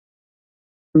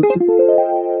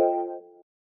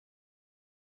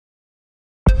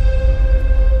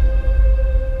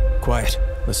Quiet.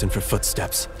 Listen for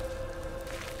footsteps.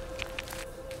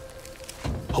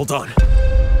 Hold on.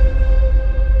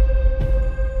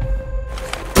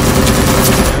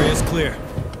 Area's clear.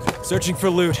 Searching for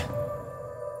loot.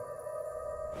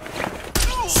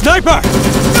 Sniper!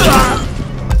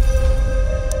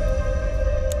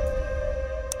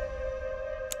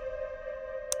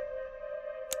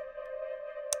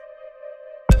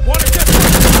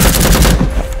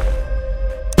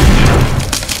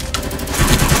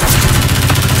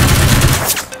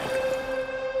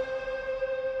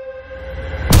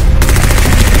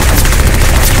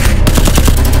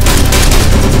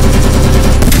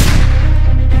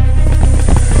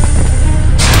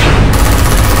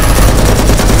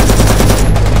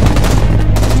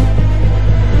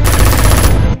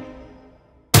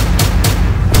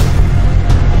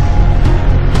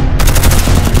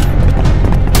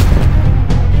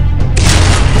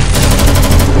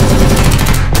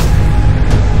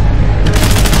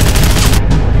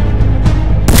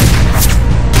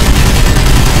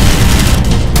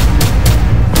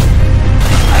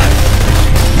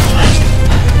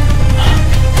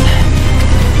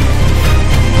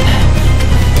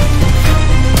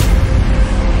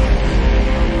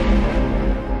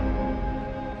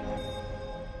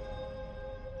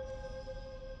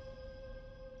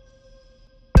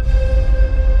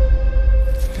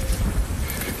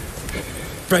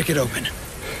 Break it open.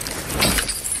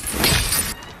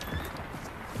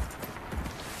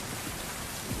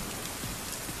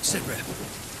 Sit rep.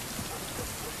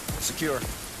 Secure.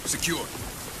 Secure.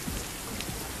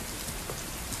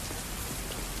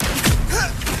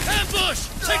 Ambush!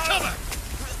 Take cover!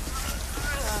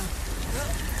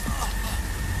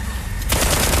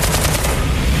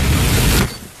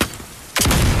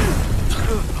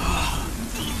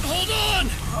 Hold on!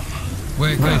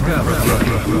 Wake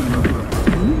up.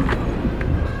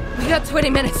 We got 20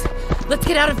 minutes. Let's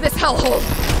get out of this hellhole.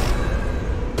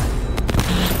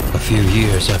 A few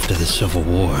years after the Civil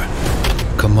War,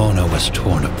 Kimona was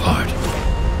torn apart.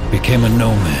 Became a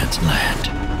no-man's land.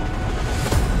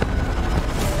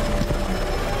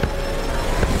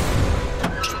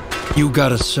 You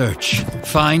gotta search.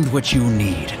 Find what you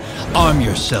need. Arm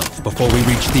yourself before we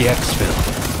reach the exfil.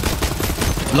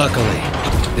 Luckily,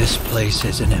 this place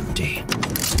isn't empty.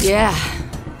 Yeah,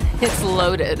 it's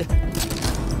loaded.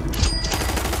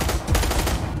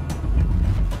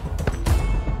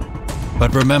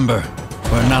 But remember,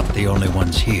 we're not the only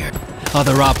ones here.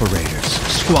 Other operators,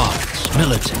 squads,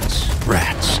 militants,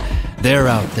 rats. They're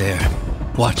out there,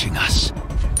 watching us.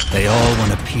 They all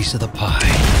want a piece of the pie.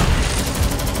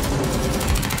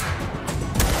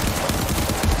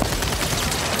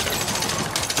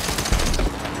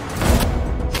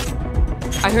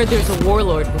 I heard there's a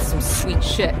warlord with some sweet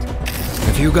shit.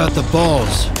 If you got the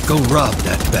balls, go rob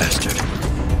that bastard.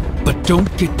 But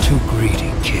don't get too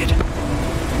greedy, kid.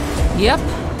 Yep.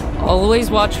 Always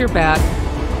watch your back.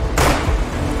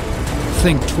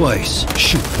 Think twice,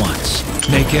 shoot once.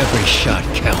 Make every shot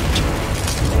count.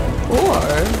 Or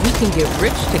we can get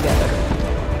rich together.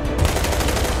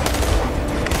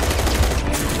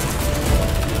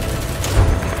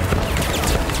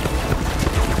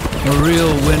 A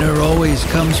real winner always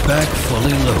comes back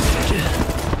fully loaded.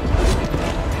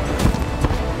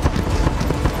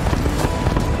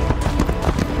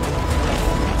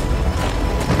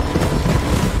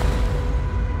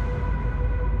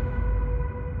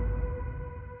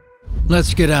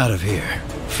 Let's get out of here.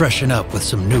 Freshen up with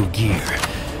some new gear.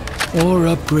 Or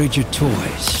upgrade your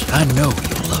toys. I know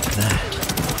you'll love that.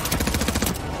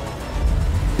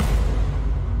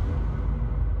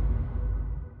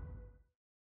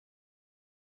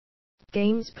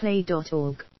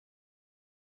 gamezplay.org